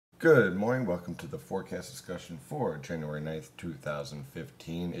Good morning. Welcome to the forecast discussion for January 9th,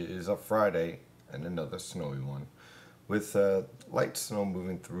 2015. It is a Friday and another snowy one with light snow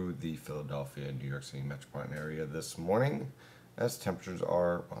moving through the Philadelphia and New York City metropolitan area this morning as temperatures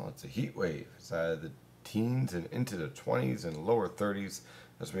are, well, it's a heat wave. It's out of the teens and into the 20s and lower 30s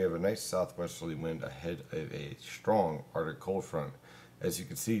as we have a nice southwesterly wind ahead of a strong Arctic cold front. As you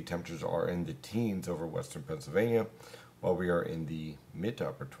can see, temperatures are in the teens over western Pennsylvania, while we are in the mid to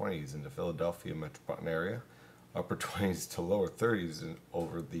upper 20s in the Philadelphia metropolitan area, upper 20s to lower 30s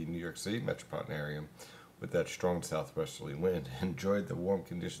over the New York City metropolitan area with that strong southwesterly wind. Enjoy the warm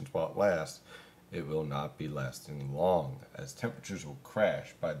conditions while it lasts. It will not be lasting long, as temperatures will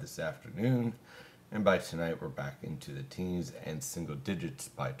crash by this afternoon, and by tonight we're back into the teens and single digits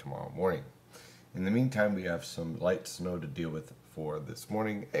by tomorrow morning. In the meantime, we have some light snow to deal with for this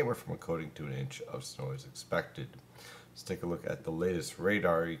morning. Anywhere from a coating to an inch of snow is expected. Let's take a look at the latest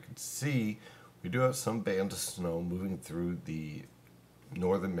radar. You can see we do have some bands of snow moving through the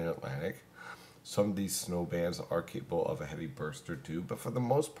northern mid-Atlantic. Some of these snow bands are capable of a heavy burst or two, but for the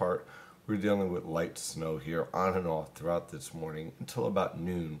most part, we're dealing with light snow here on and off throughout this morning until about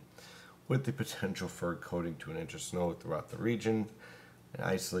noon, with the potential for a coating to an inch of snow throughout the region. An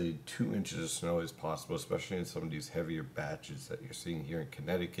isolated 2 inches of snow is possible, especially in some of these heavier batches that you're seeing here in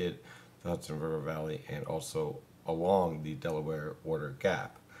Connecticut, the Hudson River Valley, and also along the Delaware Water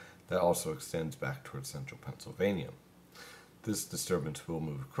Gap that also extends back towards central Pennsylvania. This disturbance will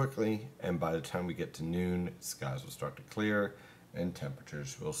move quickly, and by the time we get to noon, skies will start to clear and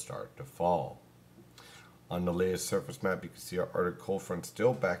temperatures will start to fall. On the latest surface map, you can see our Arctic cold front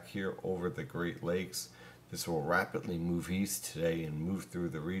still back here over the Great Lakes. This will rapidly move east today and move through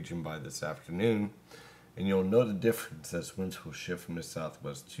the region by this afternoon, and you'll know the difference as winds will shift from the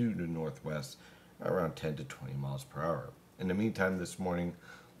southwest to the northwest around 10 to 20 miles per hour. In the meantime, this morning,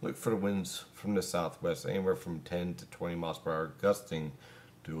 look for the winds from the southwest, anywhere from 10 to 20 miles per hour, gusting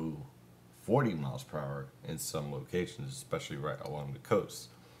to 40 miles per hour in some locations, especially right along the coast.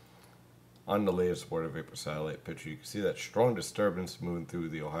 On the latest water vapor satellite picture, you can see that strong disturbance moving through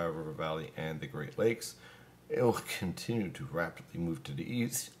the Ohio River Valley and the Great Lakes. It will continue to rapidly move to the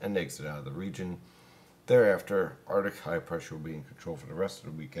east and exit out of the region. Thereafter, Arctic high pressure will be in control for the rest of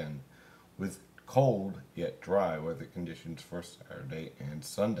the weekend, with cold yet dry weather conditions for Saturday and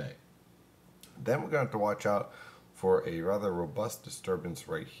Sunday. Then we're going to have to watch out for a rather robust disturbance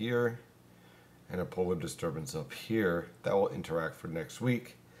right here and a polar disturbance up here that will interact for next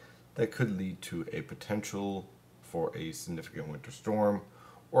week. That could lead to a potential for a significant winter storm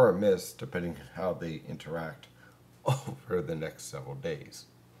or a mist, depending on how they interact over the next several days.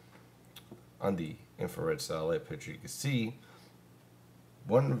 On the infrared satellite picture, you can see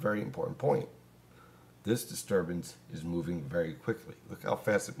one very important point. This disturbance is moving very quickly. Look how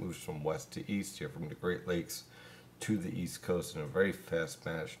fast it moves from west to east here, from the Great Lakes to the East Coast in a very fast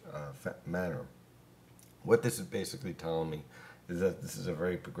manner. What this is basically telling me is that this is a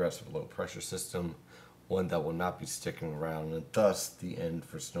very progressive low pressure system, one that will not be sticking around, and thus the end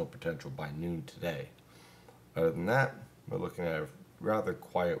for snow potential by noon today. Other than that, we're looking at a rather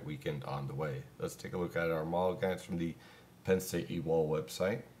quiet weekend on the way. Let's take a look at our model guidance from the Penn State EWOL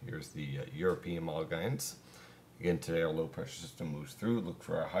website. Here's the European model guidance. Again, today our low pressure system moves through. Look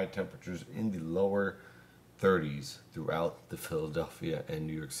for our high temperatures in the lower 30s throughout the Philadelphia and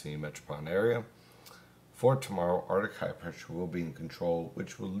New York City metropolitan area. For tomorrow, Arctic high pressure will be in control,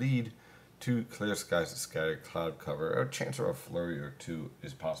 which will lead to clear skies and scattered cloud cover. A chance of a flurry or two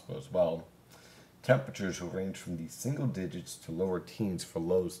is possible as well. Temperatures will range from the single digits to lower teens for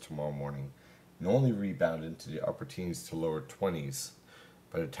lows tomorrow morning, and only rebound into the upper teens to lower 20s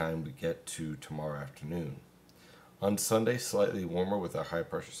by the time we get to tomorrow afternoon. On Sunday, slightly warmer with our high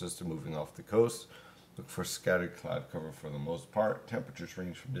pressure system moving off the coast. Look for scattered cloud cover for the most part. Temperatures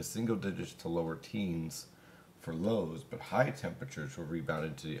range from the single digits to lower teens for lows, but high temperatures will rebound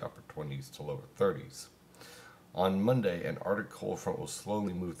into the upper 20s to lower 30s. On Monday, an Arctic cold front will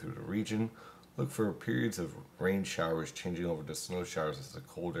slowly move through the region. Look for periods of rain showers changing over to snow showers as the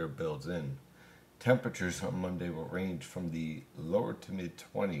cold air builds in. Temperatures on Monday will range from the lower to mid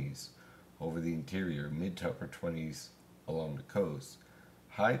 20s over the interior, mid to upper 20s along the coast.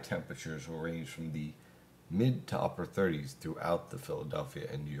 High temperatures will range from the mid to upper 30s throughout the Philadelphia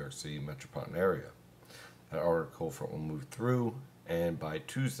and New York City metropolitan area. That Arctic cold front will move through, and by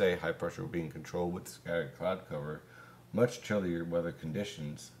Tuesday, high pressure will be in control with scattered cloud cover, much chillier weather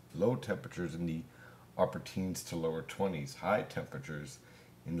conditions, low temperatures in the upper teens to lower 20s, high temperatures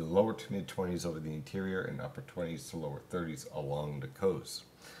in the lower to mid 20s over the interior and upper 20s to lower 30s along the coast.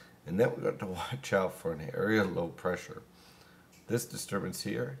 And then we're going to watch out for an area low pressure this disturbance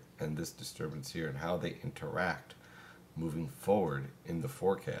here and this disturbance here and how they interact moving forward in the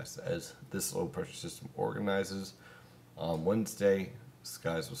forecast. As this low pressure system organizes on Wednesday,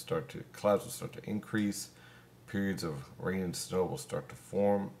 clouds will start to increase, periods of rain and snow will start to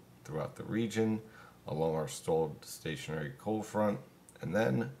form throughout the region along our stalled stationary cold front, and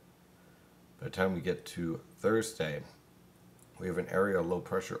then by the time we get to Thursday, we have an area of low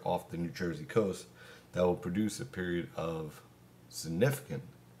pressure off the New Jersey coast that will produce a period of significant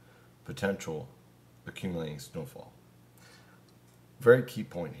potential accumulating snowfall. Very key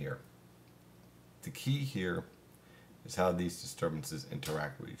point here. The key here is how these disturbances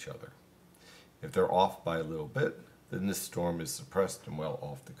interact with each other. If they're off by a little bit, then this storm is suppressed and well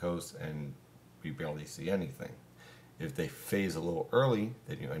off the coast and we barely see anything. If they phase a little early,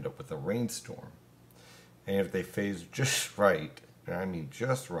 then you end up with a rainstorm. And if they phase just right, and I mean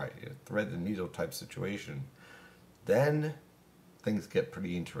just right, a thread the needle type situation, then things get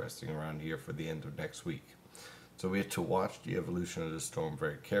pretty interesting around here for the end of next week. So we have to watch the evolution of the storm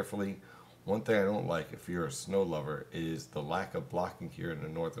very carefully. One thing I don't like if you're a snow lover is the lack of blocking here in the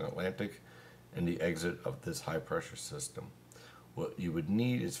northern Atlantic and the exit of this high pressure system. What you would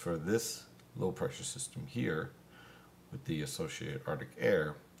need is for this low pressure system here with the associated Arctic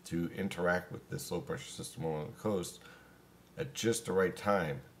air to interact with this low pressure system along the coast at just the right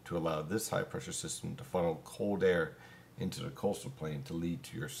time to allow this high pressure system to funnel cold air into the coastal plain to lead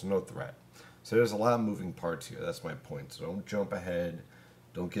to your snow threat. So there's a lot of moving parts here. That's my point. So don't jump ahead.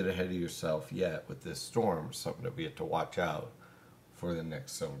 Don't get ahead of yourself yet with this storm. It's something that we have to watch out for the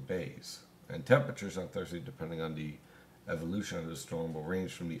next several days. And temperatures on Thursday, depending on the evolution of the storm, will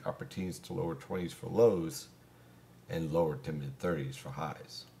range from the upper teens to lower 20s for lows and lower to mid 30s for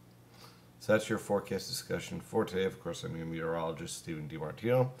highs. So that's your forecast discussion for today. Of course, I'm your meteorologist, Stephen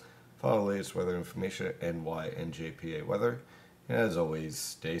DiMartino. Follow the latest weather information at NYNJPA Weather. And as always,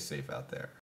 stay safe out there.